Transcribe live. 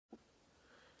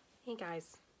Hey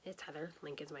guys, it's Heather.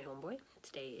 Link is my homeboy.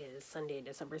 Today is Sunday,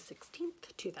 December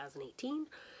 16th, 2018.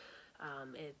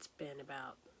 It's been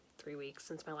about 3 weeks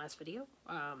since my last video.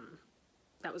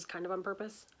 That was kind of on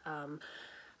purpose.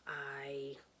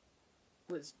 I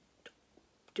was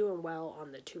doing well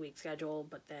on the 2-week schedule,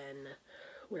 but then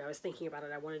when I was thinking about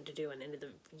it, I wanted to do an end of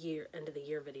the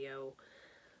year video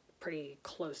pretty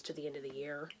close to the end of the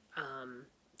year.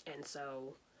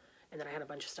 And then I had a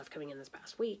bunch of stuff coming in this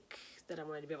past week that I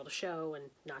wanted to be able to show and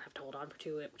not have to hold on for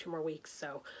two more weeks.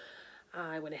 So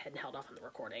I went ahead and held off on the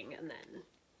recording and then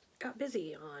got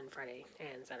busy on Friday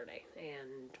and Saturday.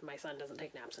 And my son doesn't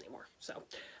take naps anymore. So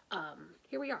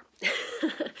here we are.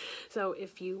 So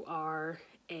if you are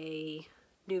a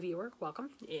new viewer,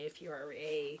 welcome. If you are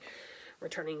a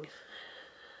returning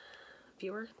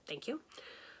viewer, thank you.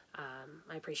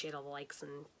 I appreciate all the likes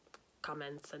and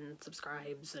comments and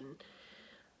subscribes, and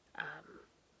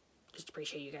just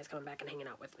appreciate you guys coming back and hanging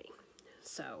out with me.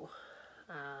 So,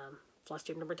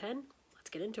 Flosstube number 10, let's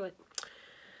get into it.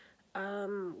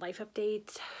 Life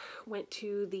update, went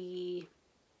to the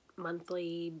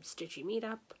monthly Stitchy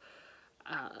meetup.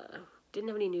 Didn't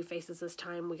have any new faces this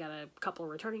time. We got a couple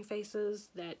of returning faces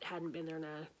that hadn't been there in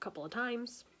a couple of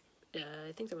times.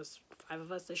 I think there was 5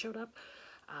 of us that showed up.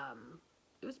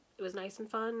 It was nice and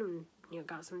fun, and you know,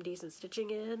 got some decent stitching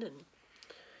in and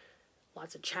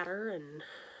lots of chatter, and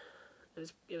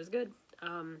it was good.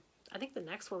 I think the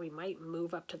next one we might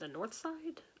move up to the north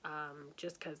side,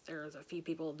 just because there's a few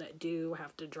people that do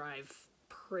have to drive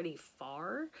pretty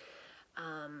far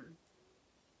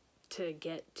to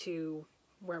get to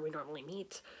where we normally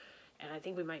meet, and I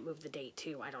think we might move the date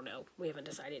too. I don't know. We haven't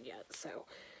decided yet, so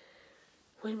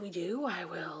when we do, I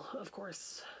will, of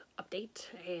course, update,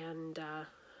 and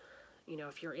you know,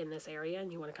 if you're in this area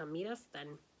and you want to come meet us, then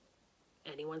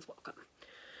anyone's welcome.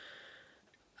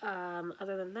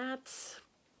 Other than that,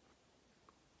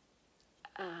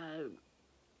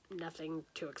 nothing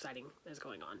too exciting is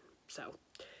going on. So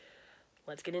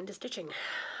let's get into stitching.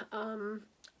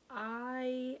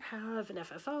 I have an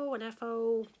FFO, an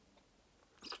FO,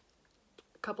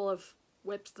 a couple of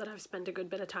whips that I've spent a good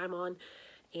bit of time on,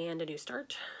 and a new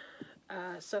start.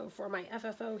 So for my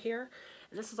FFO here,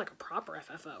 and this is like a proper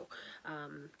FFO.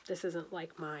 This isn't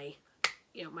like my,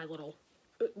 you know, my little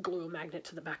glue magnet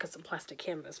to the back of some plastic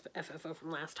canvas FFO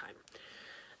from last time.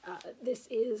 This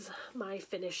is my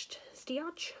finished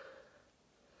Stitch.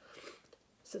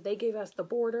 So they gave us the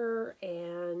border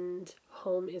and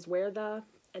home is where the,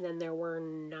 and then there were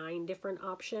 9 different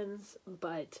options,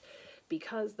 but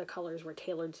because the colors were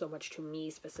tailored so much to me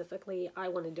specifically, I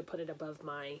wanted to put it above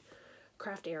my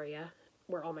craft area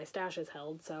where all my stash is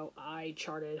held, so I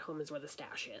charted home is where the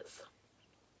stash is.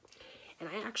 And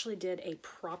I actually did a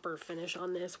proper finish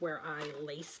on this where I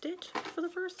laced it for the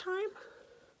first time.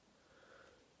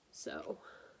 So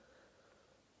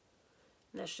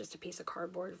that's just a piece of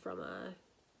cardboard from a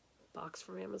box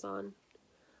from Amazon.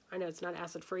 I know it's not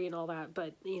acid free and all that,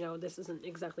 but you know, this isn't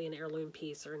exactly an heirloom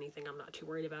piece or anything. I'm not too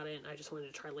worried about it. I just wanted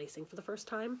to try lacing for the first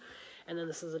time. And then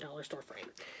this is a dollar store frame.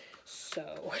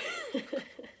 So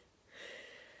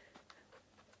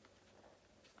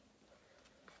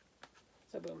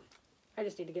so boom. I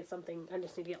just need to get something, I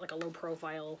just need to get like a low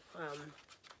profile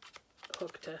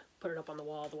hook to put it up on the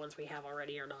wall. The ones we have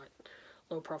already are not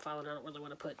low profile, and I don't really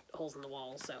want to put holes in the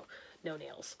wall, so no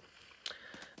nails.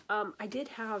 I did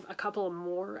have a couple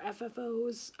more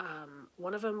FFOs.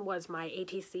 One of them was my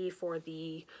ATC for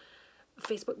the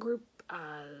Facebook group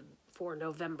for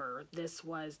November. This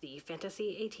was the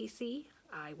Fantasy ATC.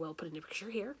 I will put in a picture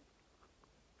here.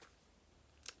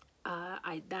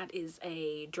 That is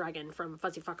a dragon from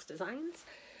Fuzzy Fox Designs.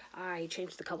 I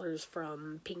changed the colors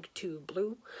from pink to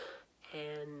blue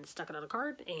and stuck it on a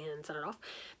card and set it off.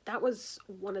 That was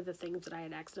one of the things that I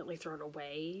had accidentally thrown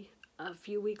away a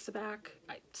few weeks back.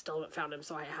 I still haven't found them,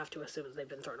 so I have to assume they've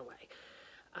been thrown away.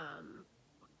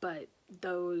 But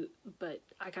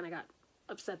I kind of got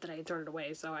upset that I had thrown it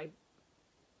away, so I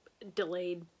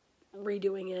delayed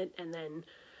redoing it, and then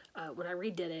when I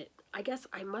redid it, I guess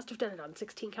I must have done it on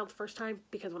 16 count the first time,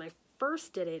 because when I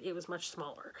first did it, it was much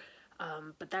smaller.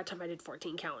 But that time I did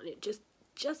 14 count, and it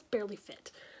just barely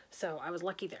fit. So I was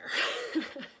lucky there.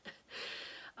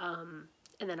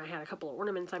 And then I had a couple of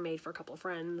ornaments I made for a couple of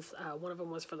friends. One of them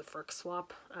was for the Frick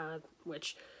swap,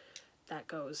 which that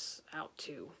goes out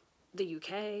to the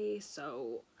UK,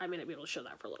 so I may not be able to show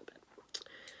that for a little bit.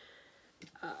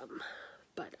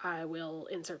 But I will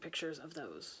insert pictures of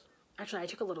those. Actually, I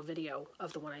took a little video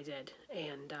of the one I did,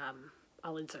 and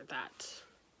I'll insert that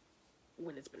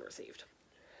when it's been received.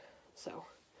 So,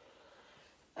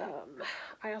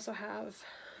 I also have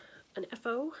an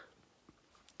FO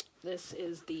This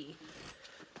is the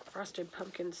Frosted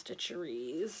Pumpkin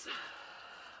Stitcheries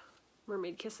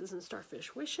Mermaid Kisses and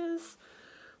Starfish Wishes,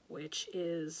 which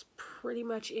is pretty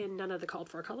much in none of the called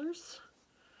for colors.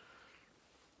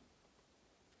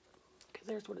 Because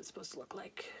there's what it's supposed to look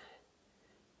like.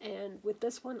 And with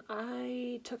this one,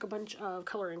 I took a bunch of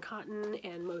color and cotton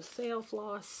and most sale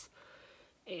floss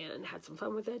and had some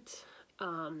fun with it.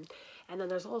 And then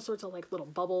there's all sorts of like little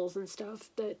bubbles and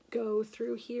stuff that go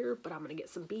through here, but I'm going to get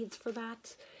some beads for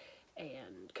that.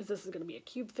 And because this is going to be a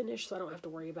cube finish, so I don't have to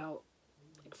worry about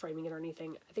like framing it or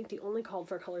anything. I think the only called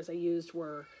for colors I used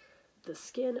were the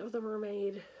skin of the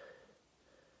mermaid,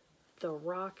 the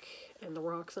rock and the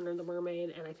rocks under the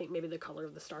mermaid, and I think maybe the color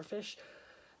of the starfish.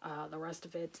 The rest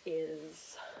of it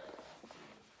is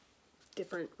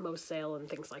different most sale and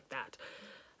things like that.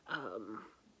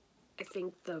 I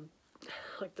think the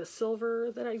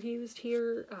silver that I've used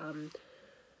here,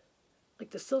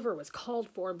 like the silver was called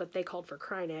for, but they called for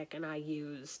Krynic, and I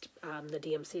used the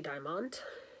DMC Diamond.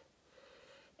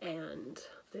 And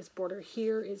this border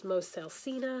here is most sale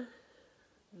Cena.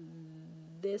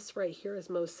 This right here is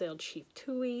most sale Chief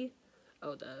Tui.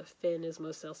 Oh, the fin is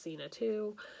most sale Cena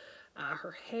too.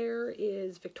 Her hair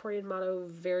is Victorian Motto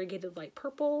Variegated Light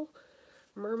Purple.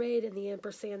 Mermaid and the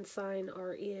ampersand sign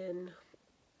are in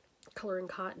Color and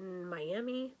Cotton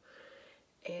Miami.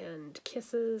 And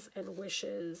Kisses and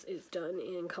Wishes is done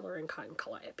in Color and Cotton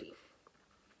Calliope.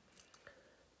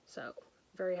 So,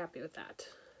 very happy with that.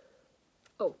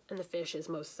 Oh, and the fish is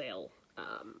most sale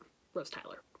Rose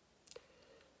Tyler.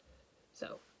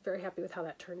 So, very happy with how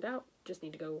that turned out. Just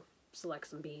need to go select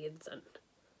some beads and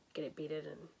get it beaded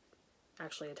and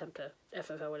actually attempt to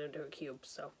FFO it into a cube.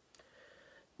 So,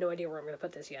 no idea where I'm going to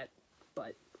put this yet,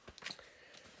 but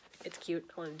it's cute.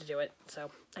 I wanted to do it, so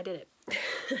I did it.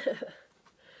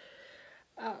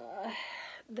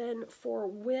 Then for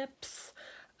whips,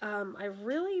 I've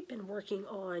really been working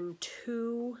on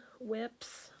 2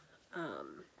 whips.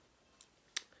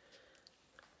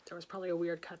 There was probably a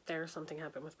weird cut there. Something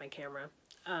happened with my camera.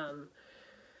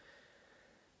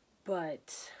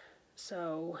 But,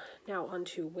 so, now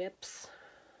onto whips.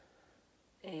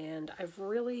 And I've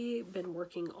really been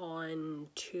working on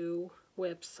 2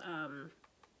 whips. I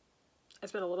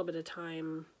spent a little bit of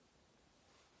time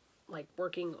like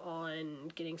working on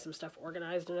getting some stuff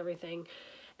organized and everything,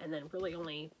 and then really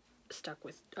only stuck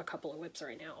with a couple of whips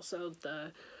right now. So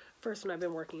the first one I've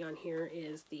been working on here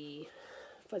is the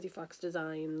Fuzzy Fox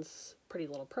Designs Pretty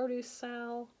Little Produce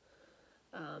Sal,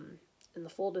 and the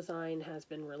full design has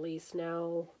been released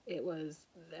now. It was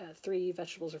 3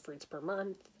 vegetables or fruits per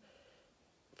month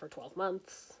for 12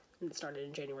 months, and it started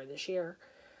in January this year.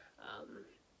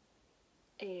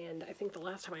 And I think the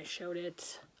last time I showed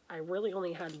it, I really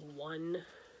only had 1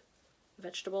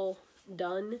 vegetable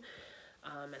done,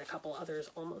 and a couple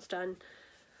others almost done.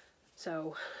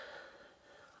 So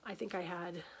I think I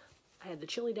had the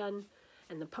chili done,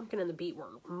 and the pumpkin and the beet were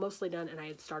mostly done, and I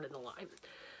had started the lime.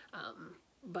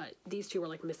 But these 2 were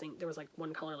like missing. There was like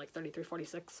one color, like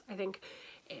 3346, I think,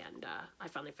 and I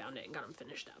finally found it and got them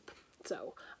finished up.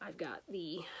 So I've got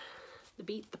the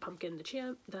beet, the pumpkin,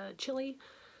 the chili,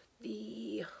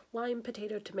 the lime,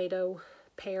 potato, tomato,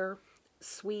 pear,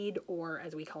 swede, or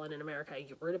as we call it in America,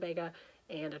 rutabaga,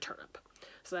 and a turnip.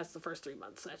 So that's the first 3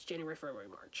 months. That's January, February,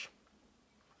 March.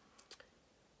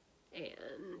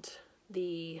 And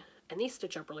these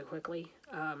stitch up really quickly.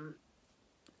 Like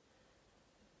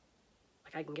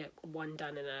I can get one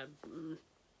done in a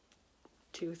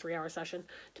 2-3 hour session,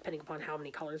 depending upon how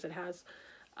many colors it has.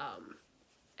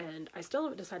 And I still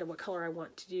haven't decided what color I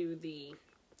want to do the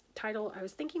title. I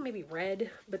was thinking maybe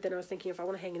red, but then I was thinking if I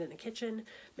want to hang it in the kitchen,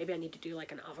 maybe I need to do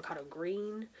like an avocado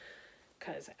green,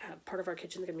 because part of our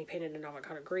kitchen is going to be painted in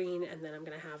avocado green, and then I'm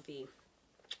going to have the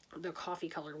coffee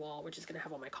colored wall, which is going to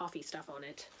have all my coffee stuff on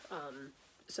it.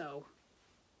 So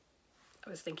I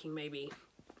was thinking maybe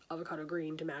avocado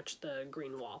green to match the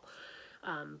green wall.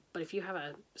 But if you have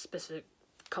a specific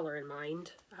color in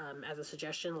mind as a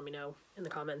suggestion, let me know in the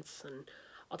comments, and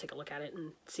I'll take a look at it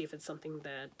and see if it's something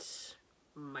that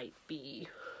might be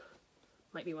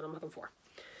what I'm looking for.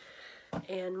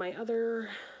 And my other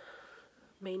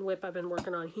main whip I've been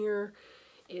working on here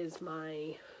is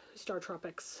my Star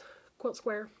Tropics quilt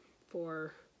square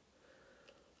for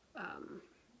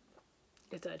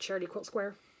it's a charity quilt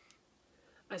square.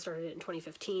 I started it in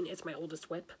 2015. It's my oldest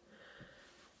whip,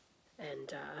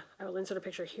 and I will insert a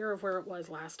picture here of where it was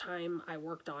last time I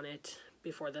worked on it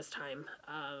before this time.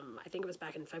 I think it was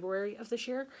back in February of this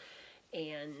year,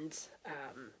 and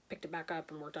picked it back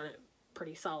up and worked on it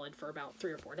pretty solid for about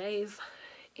 3 or 4 days,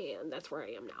 and that's where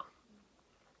I am now.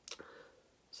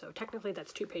 So technically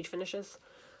that's 2 page finishes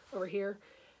over here.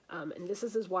 And this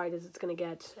is as wide as it's going to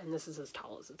get, and this is as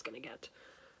tall as it's going to get.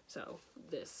 So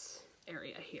this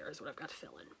area here is what I've got to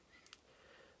fill in.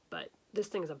 But this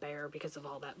thing's a bear because of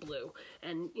all that blue.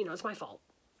 And, you know, it's my fault.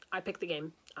 I picked the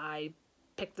game. I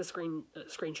picked the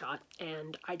screenshot,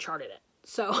 and I charted it.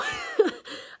 So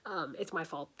it's my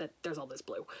fault that there's all this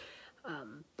blue.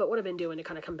 But what I've been doing to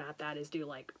kind of combat that is do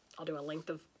like, I'll do a length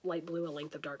of light blue, a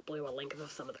length of dark blue, a length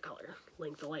of some of the color.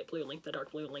 Length of light blue, length of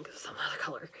dark blue, length of some of the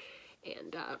color.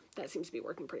 And that seems to be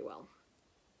working pretty well.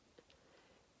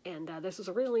 And this was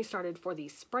originally started for the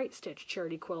Sprite Stitch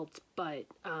charity quilts, but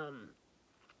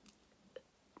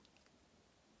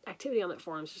activity on that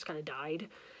forum just kind of died.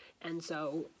 And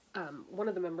so one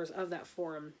of the members of that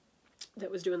forum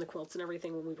that was doing the quilts and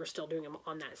everything when we were still doing them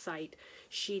on that site,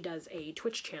 she does a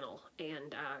Twitch channel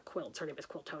and quilts. Her name is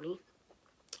Quilt Tony.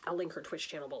 I'll link her Twitch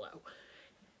channel below.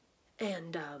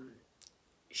 And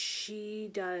she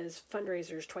does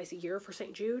fundraisers twice a year for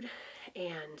St. Jude,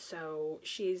 and so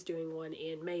she's doing one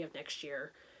in May of next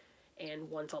year and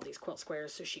wants all these quilt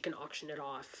squares so she can auction it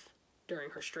off during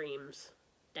her streams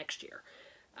next year.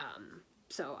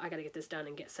 So I got to get this done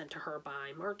and get sent to her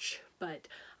by March, but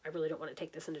I really don't want to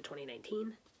take this into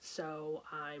 2019, so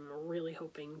I'm really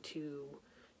hoping to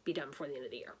be done before the end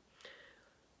of the year.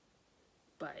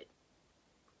 But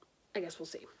I guess we'll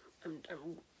see.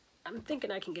 I'm thinking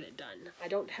I can get it done. I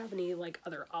don't have any like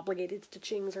other obligated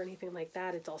stitchings or anything like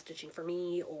that. It's all stitching for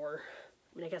me, or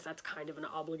I mean, I guess that's kind of an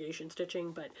obligation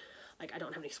stitching, but like I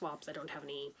don't have any swaps, I don't have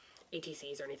any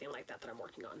ATCs or anything like that I'm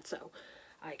working on, so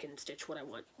I can stitch what I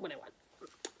want when I want.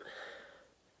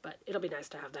 But it'll be nice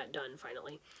to have that done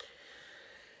finally.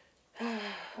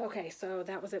 Okay, so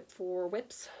that was it for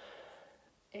whips.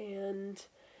 And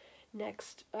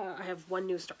next, I have one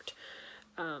new start.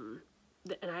 And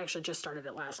I actually just started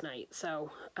it last night.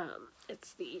 So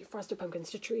it's the Frosted Pumpkin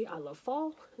Stitchery I Love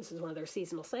Fall. This is one of their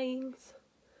seasonal sayings.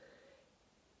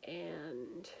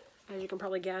 And as you can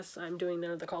probably guess, I'm doing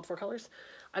none of the called for colors.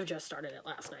 I've just started it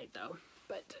last night though.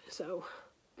 But so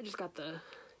I just got the,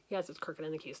 yes, it's crooked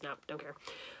in the Q snap, don't care.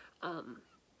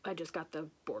 I just got the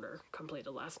border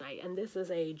completed last night, and this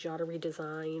is a Jottery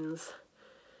Designs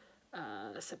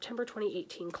September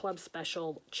 2018 Club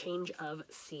Special Change of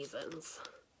Seasons.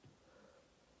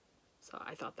 So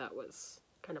I thought that was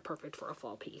kind of perfect for a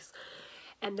fall piece.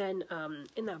 And then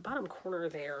in that bottom corner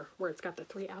there, where it's got the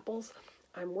 3 apples,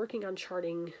 I'm working on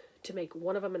charting to make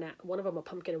one of them a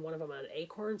pumpkin and one of them an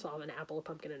acorn. So I'll have an apple, a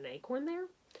pumpkin, and an acorn there.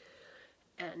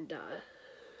 And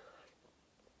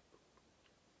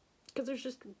because there's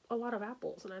just a lot of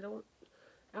apples, and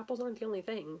apples aren't the only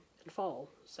thing in fall,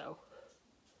 so,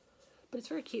 but it's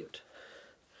very cute.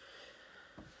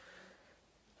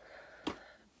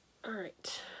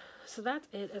 Alright, so that's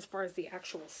it as far as the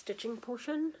actual stitching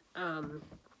portion.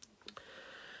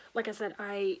 Like I said,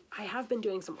 I have been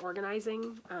doing some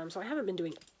organizing, so I haven't been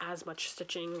doing as much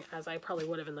stitching as I probably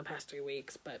would have in the past 3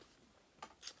 weeks, but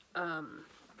I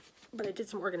did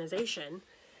some organization,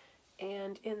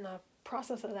 and in the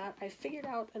process of that, I figured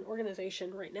out an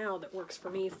organization right now that works for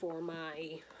me for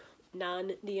my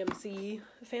non-DMC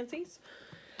fancies,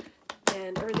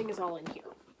 and everything is all in here.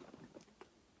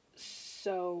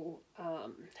 So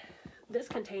this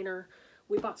container,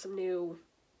 we bought some new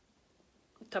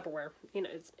Tupperware. You know,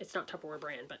 it's not Tupperware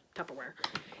brand, but Tupperware,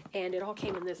 and it all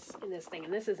came in this thing,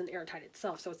 and this isn't airtight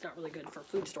itself, so it's not really good for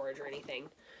food storage or anything.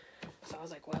 So I was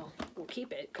like, well, we'll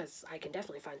keep it because I can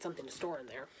definitely find something to store in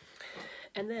there.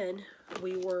 And then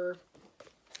we were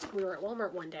at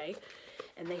Walmart one day,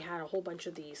 and they had a whole bunch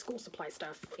of the school supply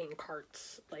stuff in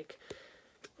carts, like,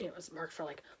 it was marked for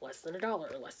like less than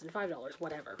 $1, less than $5,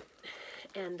 whatever.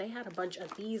 And they had a bunch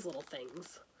of these little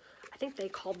things. I think they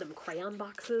called them crayon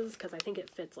boxes because I think it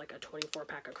fits like a 24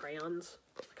 pack of crayons,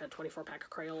 like a 24 pack of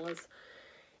Crayolas.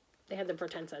 They had them for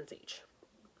 10 cents each.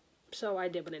 So I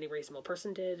did what any reasonable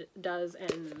person does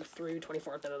and threw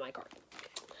 24 of them in my cart.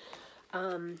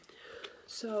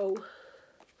 So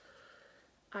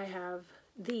I have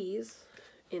these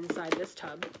inside this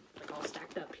tub, like all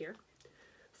stacked up here,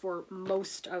 for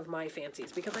most of my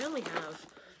fancies, because I only have,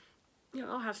 you know,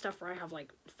 I'll have stuff where I have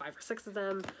like 5 or 6 of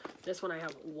them. This one I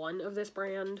have 1 of this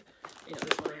brand, you know,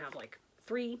 this one I have like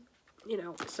 3, you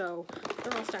know, so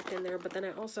they're all stacked in there. But then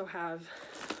I also have,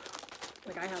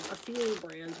 like, I have a few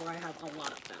brands where I have a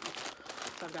lot of them.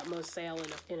 So I've got Most Sale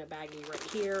in a baggie right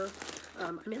here.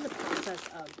 I'm in the process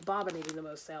of bobbinating the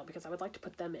Most Sale because I would like to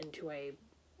put them into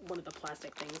one of the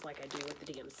plastic things like I do with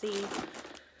the DMC,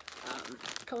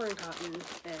 Color and Cotton,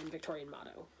 and Victorian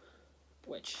Motto,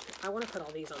 which I want to put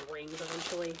all these on rings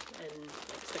eventually and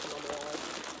like, stick them on the wall,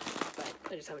 but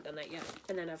I just haven't done that yet.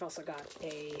 And then I've also got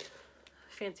a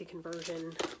fancy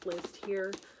conversion list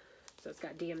here So it's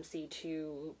got DMC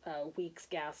to Weeks,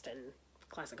 Gast, and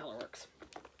Classic Colorworks.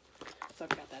 So I've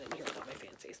got that in here with all my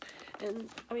fancies. And,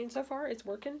 I mean, so far it's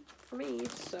working for me,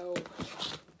 so...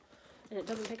 And it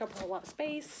doesn't take up a whole lot of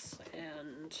space,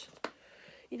 and,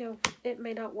 you know, it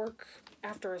may not work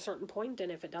after a certain point,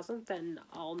 and if it doesn't, then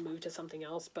I'll move to something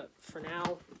else. But for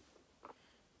now,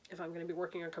 if I'm going to be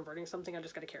working on converting something, I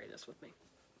just got to carry this with me.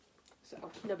 So,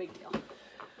 no big deal.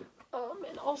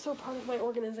 And also part of my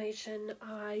organization,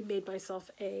 I made myself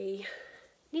a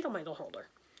needle minder holder.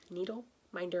 Needle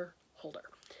minder holder.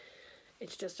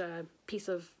 It's just a piece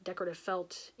of decorative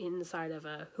felt inside of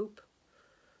a hoop.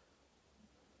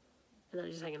 And then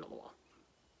I just hang it on the wall.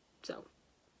 So,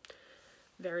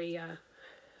 very,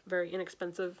 very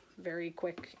inexpensive, very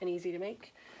quick and easy to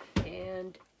make.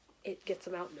 And it gets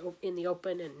them out in the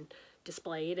open and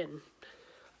displayed, and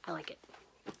I like it.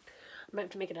 I might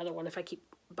have to make another one if I keep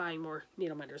buying more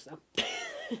needle minders, though.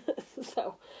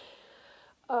 So,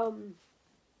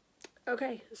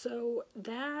 okay, so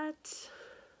the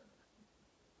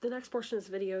next portion of this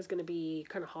video is going to be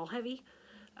kind of haul heavy.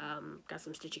 Got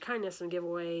some Stitchy Kindness, some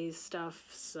giveaways,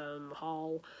 stuff, some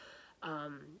haul.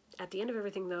 At the end of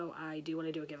everything, though, I do want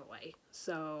to do a giveaway.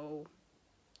 So,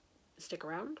 stick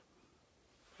around.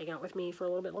 Hang out with me for a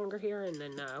little bit longer here, and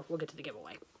then we'll get to the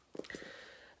giveaway.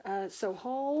 So,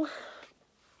 haul.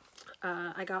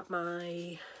 I got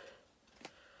my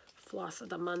Floss of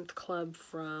the Month club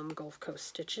from Gulf Coast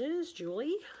Stitches,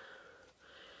 Julie.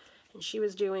 And she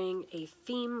was doing a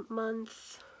theme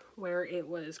month where it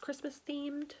was Christmas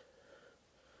themed.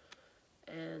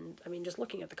 And, I mean, just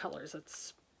looking at the colors,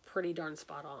 it's pretty darn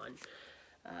spot on.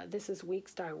 This is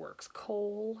Weeks Dye Works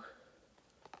Coal,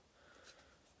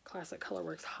 Classic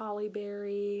Colorworks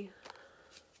Hollyberry,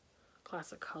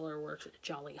 Classic Colorworks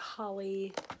Jolly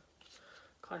Holly,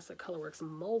 Classic Colorworks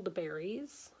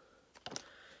Moldberries,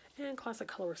 and Classic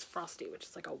Colorworks Frosty, which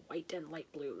is like a white and light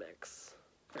blue mix.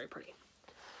 Very pretty.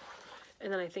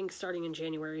 And then I think starting in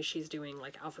January, she's doing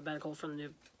like alphabetical from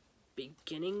the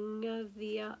beginning of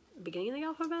the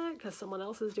alphabet, because someone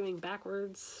else is doing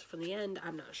backwards from the end.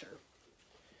 I'm not sure.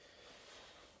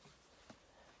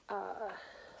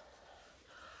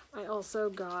 I also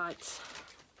got,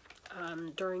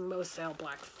 during Mo's sale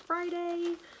Black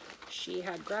Friday, she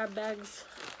had grab bags.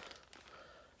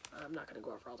 I'm not going to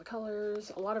go over all the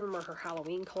colors. A lot of them are her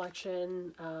Halloween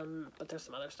collection, but there's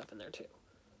some other stuff in there too.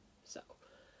 So,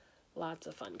 lots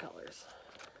of fun colors.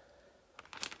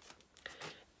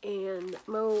 And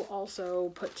Mo also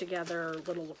put together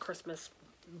little Christmas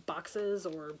boxes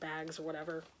or bags or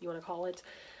whatever you want to call it,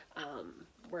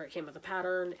 where it came with a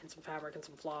pattern and some fabric and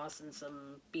some floss and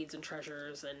some beads and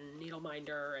treasures and needle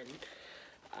minder, and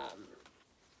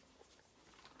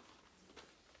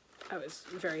I was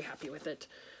very happy with it.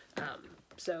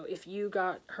 So if you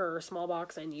got her small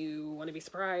box and you want to be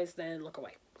surprised, then look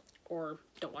away or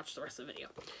don't watch the rest of the video.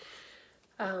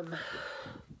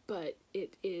 But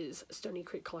it is Stony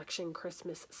Creek Collection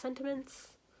Christmas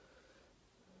Sentiments.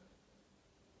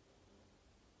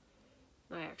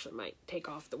 I actually might take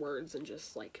off the words and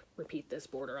just like repeat this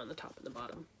border on the top and the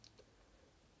bottom.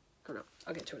 I don't know.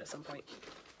 I'll get to it at some point.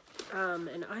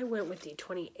 And I went with the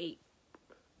 28,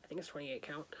 I think it's 28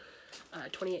 count,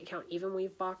 28 count even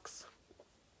weave box.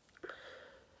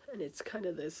 And it's kind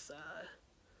of this,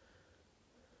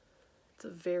 it's a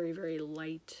very, very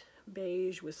light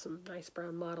beige with some nice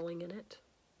brown modeling in it.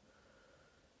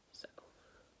 So,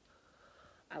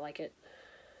 I like it.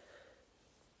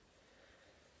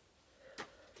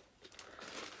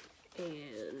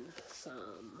 And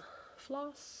some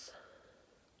floss.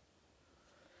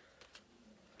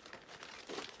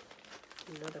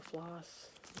 Another floss.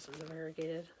 This one's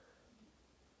variegated.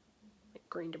 Like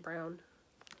green to brown.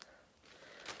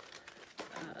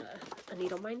 A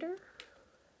needle minder.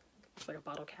 It's like a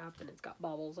bottle cap and it's got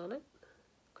baubles on it.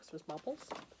 Christmas baubles.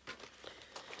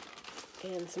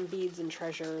 And some beads and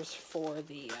treasures for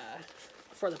the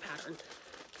pattern.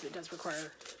 Because it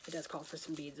does call for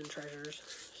some beads and treasures.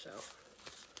 So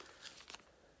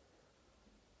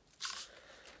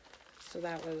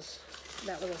that was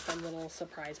a fun little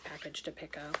surprise package to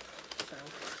pick up. So,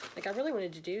 like, I really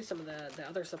wanted to do some of the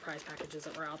other surprise packages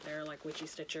that were out there, like Witchy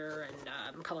Stitcher and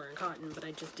Color and Cotton, but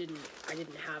I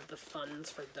didn't have the funds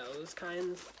for those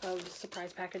kinds of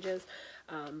surprise packages.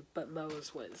 But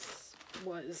Mo's was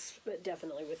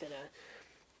definitely within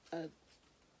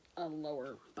a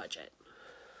lower budget.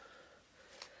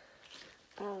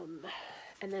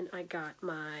 And then I got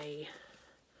my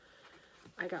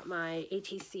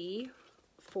ATC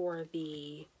for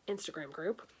the Instagram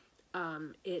group.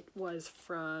 It was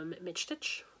from Mich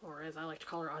Stitch, or as I like to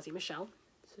call her, Aussie Michelle.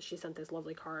 So she sent this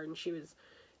lovely card, and she was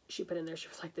she put in there, she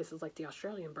was like, this is like the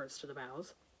Australian birds to the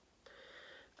bows.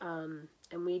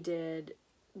 And we did,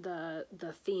 the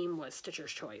theme was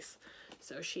Stitcher's Choice.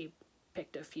 So she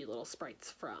picked a few little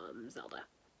sprites from Zelda.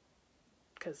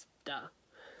 Because, duh.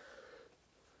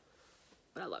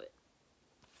 But I love it.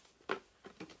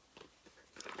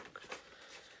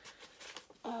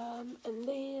 And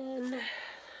then,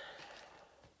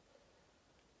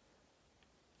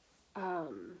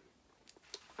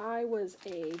 I was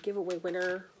a giveaway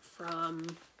winner from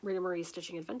Rita Marie's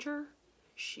Stitching Adventure.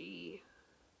 She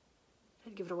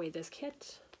had given away this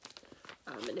kit,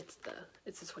 and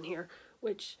it's this one here,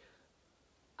 which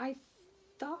I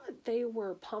thought they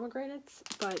were pomegranates,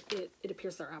 but it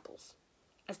appears they're apples.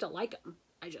 I still like them.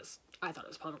 I thought it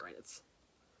was pomegranates,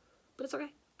 but it's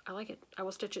okay. I like it. I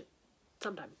will stitch it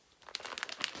sometime.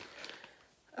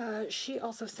 She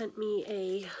also sent me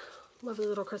a lovely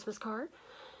little Christmas card.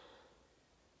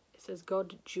 It says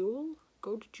God Jul.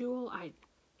 I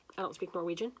don't speak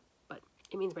Norwegian, but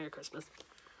it means Merry Christmas.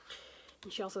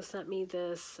 And she also sent me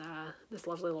this this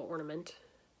lovely little ornament.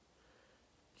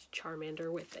 It's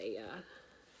Charmander with a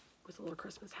little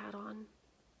Christmas hat on.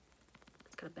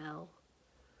 It's got a bell.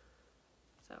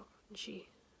 So, and she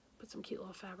put some cute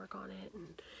little fabric on it,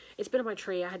 and it's been on my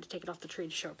tree. I had to take it off the tree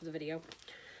to show it for the video.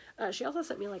 She also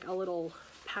sent me like a little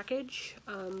package,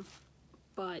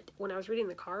 but when I was reading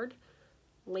the card,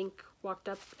 Link walked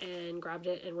up and grabbed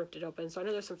it and ripped it open. So I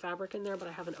know there's some fabric in there, but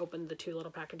I haven't opened the 2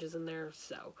 little packages in there,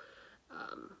 so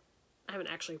I haven't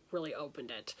actually really opened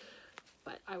it.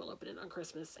 But I will open it on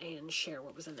Christmas and share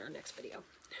what was in there next video.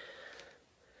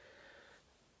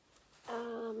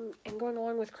 And going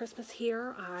along with Christmas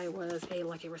here, I was a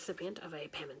lucky recipient of a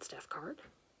Pam Steph card.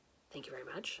 Thank you very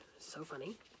much. So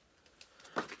funny.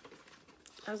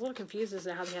 I was a little confused as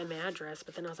to how they had my address,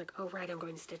 but then I was like, oh right, I'm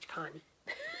going to StitchCon.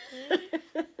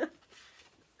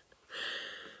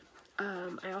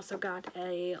 I also got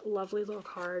a lovely little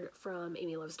card from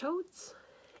Amy Loves Toads,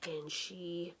 and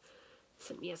she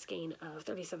sent me a skein of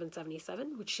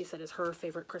 3777, which she said is her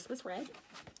favorite Christmas red.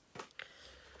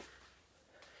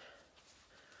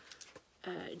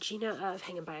 Gina of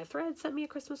Hanging by a Thread sent me a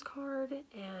Christmas card,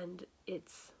 and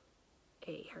it's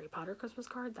a Harry Potter Christmas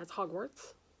card. That's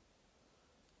Hogwarts.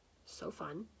 So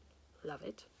fun. Love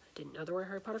it. I didn't know there were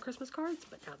Harry Potter Christmas cards,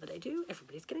 but now that I do,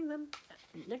 everybody's getting them.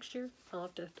 Next year, I'll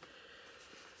have to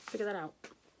figure that out.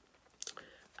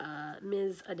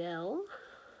 Ms. Adele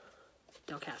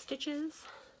Cast Stitches.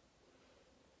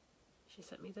 She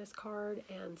sent me this card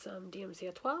and some DMC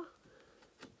à Toi.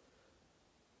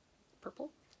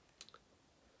 Purple.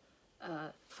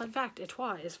 Fun fact,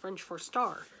 étoile is French for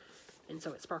star, and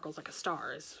so it sparkles like a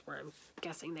star is where I'm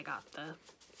guessing they got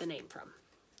the name from.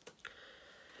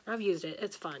 I've used it.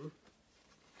 It's fun.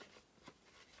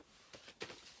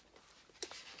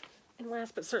 And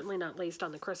last but certainly not least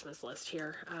on the Christmas list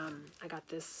here, I got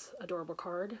this adorable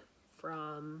card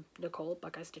from Nicole,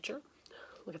 Buckeye Stitcher.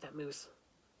 Look at that moose.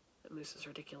 That moose is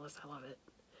ridiculous. I love it.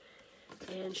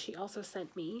 And she also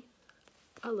sent me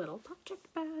a little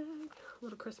project bag. A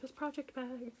little Christmas project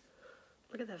bag.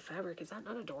 Look at that fabric. Is that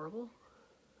not adorable?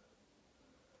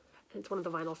 And it's one of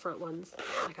the vinyl front ones,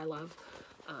 like I love.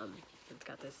 It's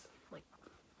got this like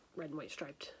red and white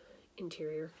striped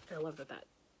interior. And I love that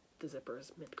the zipper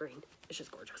is mint green. It's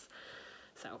just gorgeous.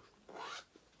 So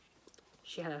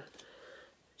she had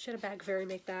a bag fairy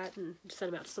make that and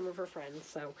send them out to some of her friends.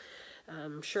 So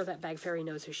I'm sure that bag fairy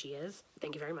knows who she is.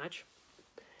 Thank you very much.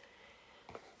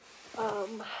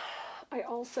 I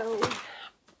also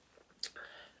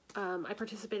I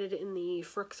participated in the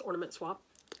Frooks ornament swap,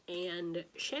 and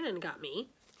Shannon got me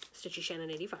Stitchy Shannon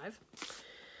 85.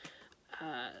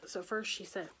 So first she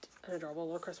sent an adorable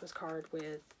little Christmas card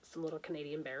with some little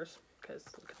Canadian bears, because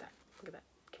look at that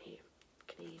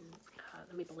Canadian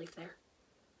let me believe there.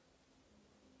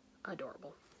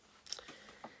 Adorable.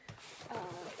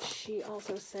 She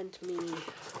also sent me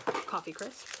Coffee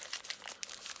Crisp,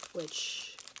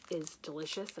 which is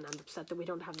delicious, and I'm upset that we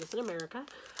don't have this in America.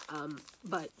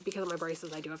 But because of my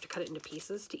braces, I do have to cut it into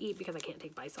pieces to eat because I can't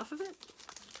take bites off of it.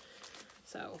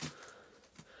 So,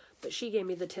 but she gave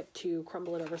me the tip to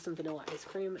crumble it over some vanilla ice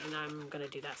cream, and I'm going to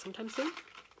do that sometime soon.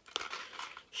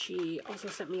 She also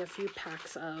sent me a few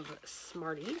packs of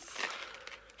Smarties,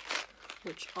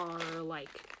 which are like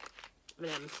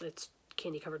M&M's. It's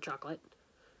candy-covered chocolate.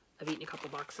 I've eaten a couple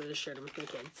boxes, shared them with my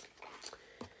kids.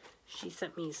 She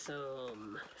sent me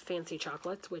some fancy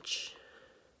chocolates, which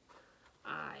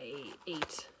I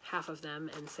ate half of them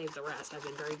and saved the rest. I've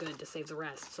been very good to save the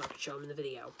rest so I could show them in the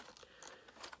video.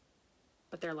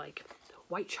 But they're like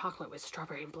white chocolate with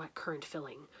strawberry and black currant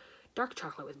filling, dark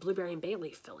chocolate with blueberry and bay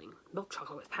leaf filling, milk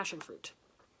chocolate with passion fruit.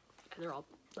 And they're all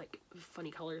like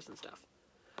funny colors and stuff.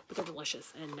 But they're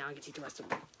delicious, and now I get to eat the rest of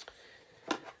them.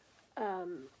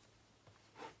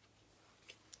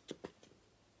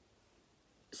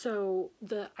 So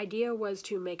the idea was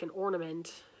to make an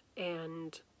ornament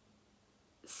and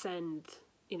send,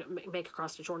 you know, make a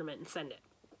cross stitch ornament and send it.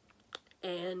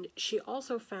 And she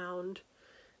also found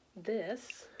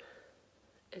this.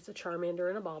 It's a Charmander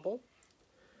in a bauble.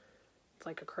 It's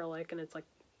like acrylic, and it's like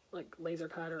laser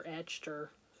cut or etched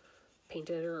or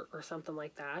painted or something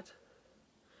like that.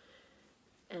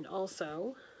 And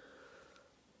also,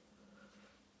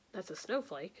 that's a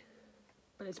snowflake,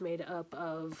 but it's made up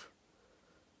of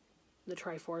the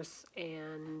Triforce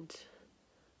and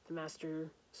the Master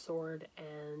Sword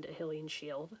and a Hylian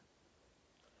shield.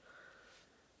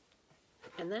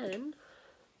 And then,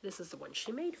 this is the one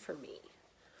she made for me.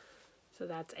 So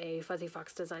that's a Fuzzy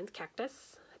Fox Designs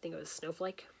cactus. I think it was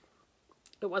Snowflake.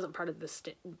 It wasn't part of the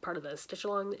stitch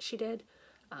along that she did,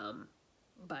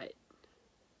 but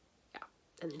yeah.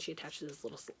 And then she attached this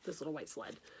little white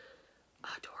sled.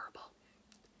 Adorable.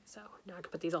 So now I can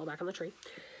put these all back on the tree.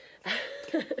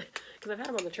 Because I've had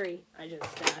them on the tree. I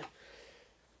just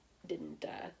didn't.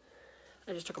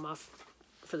 I just took them off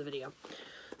for the video,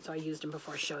 so I used them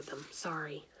before I showed them.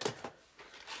 Sorry.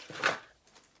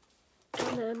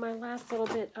 And then my last little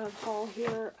bit of haul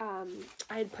here, I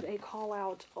had put a call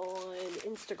out on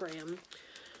Instagram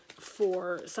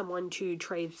for someone to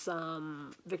trade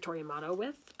some Victorian motto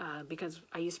with, because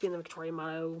I used to be in the Victorian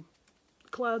motto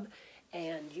club,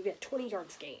 and you get 20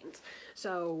 yards gained.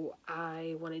 So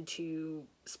I wanted to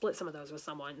split some of those with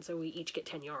someone, so we each get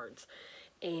 10 yards.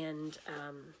 And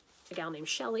a gal named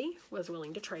Shelly was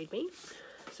willing to trade me,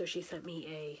 so she sent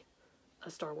me a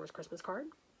Star Wars Christmas card.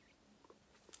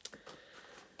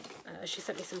 She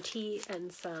sent me some tea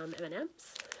and some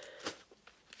M&Ms.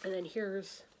 And then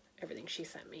here's everything she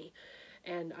sent me.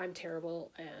 And I'm terrible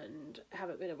and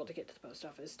haven't been able to get to the post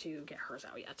office to get hers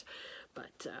out yet.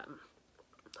 But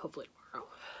hopefully tomorrow.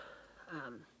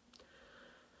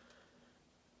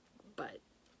 But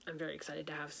I'm very excited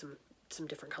to have some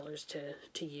different colors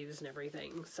to use and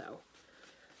everything. So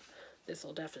this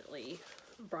will definitely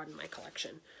broaden my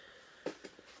collection.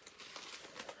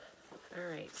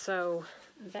 Alright, so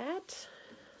that's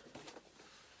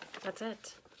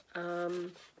it. Oh,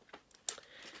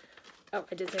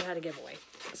 I did say I had a giveaway.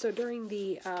 So during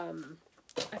the,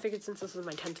 I figured since this is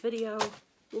my 10th video,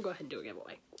 we'll go ahead and do a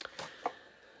giveaway.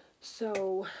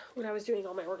 So when I was doing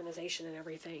all my organization and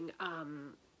everything,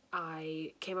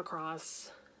 I came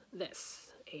across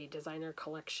this, a designer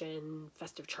collection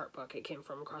festive chart book. It came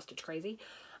from Cross Stitch Crazy.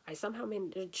 I somehow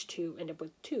managed to end up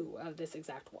with 2 of this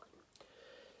exact one.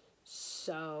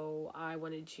 So I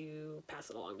wanted to pass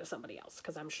it along to somebody else,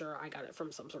 because I'm sure I got it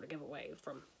from some sort of giveaway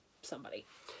from somebody.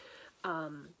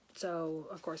 So,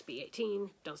 of course, be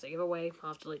 18. Don't say giveaway. I'll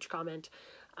have to delete your comment.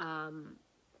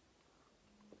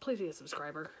 Please be a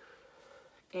subscriber.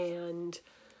 And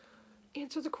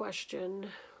answer the question,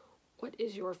 what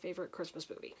is your favorite Christmas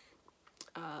movie?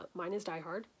 Mine is Die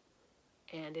Hard,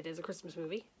 and it is a Christmas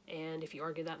movie. And if you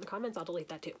argue that in the comments, I'll delete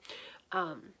that too.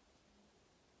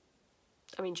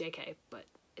 I mean, JK, but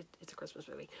it's a Christmas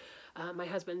movie. My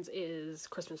husband's is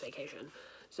Christmas Vacation.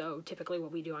 So typically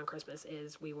what we do on Christmas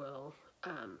is we will,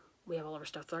 we have all of our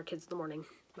stuff with our kids in the morning.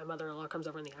 My mother-in-law comes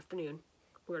over in the afternoon.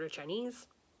 We order Chinese.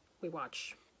 We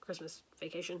watch Christmas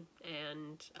Vacation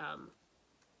and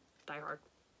Die Hard.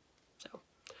 So,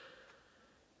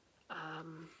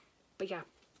 but yeah,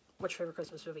 what's your favorite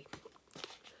Christmas movie?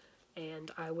 And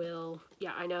I will,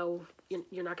 yeah, I know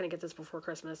you're not going to get this before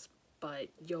Christmas, but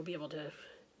you'll be able to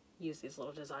use these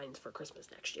little designs for Christmas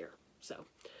next year. So,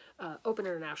 open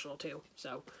international too.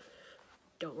 So,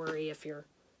 don't worry if you're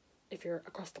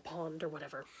across the pond or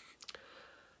whatever.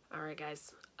 All right,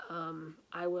 guys.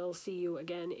 I will see you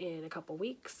again in a couple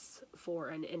weeks for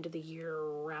an end of the year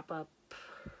wrap up,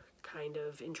 kind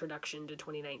of introduction to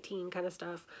 2019 kind of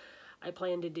stuff. I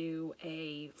plan to do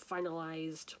a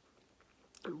finalized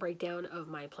breakdown of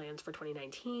my plans for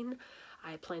 2019.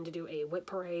 I plan to do a whip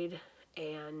parade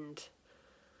and,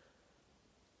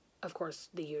 of course,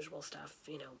 the usual stuff,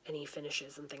 you know, any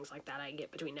finishes and things like that I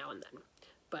get between now and then.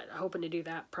 But I'm hoping to do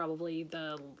that probably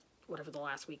whatever the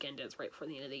last weekend is, right before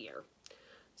the end of the year.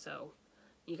 So,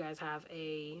 you guys have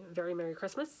a very Merry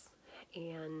Christmas,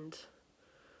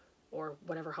 or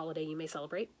whatever holiday you may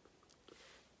celebrate.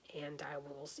 And I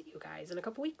will see you guys in a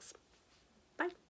couple weeks. Bye.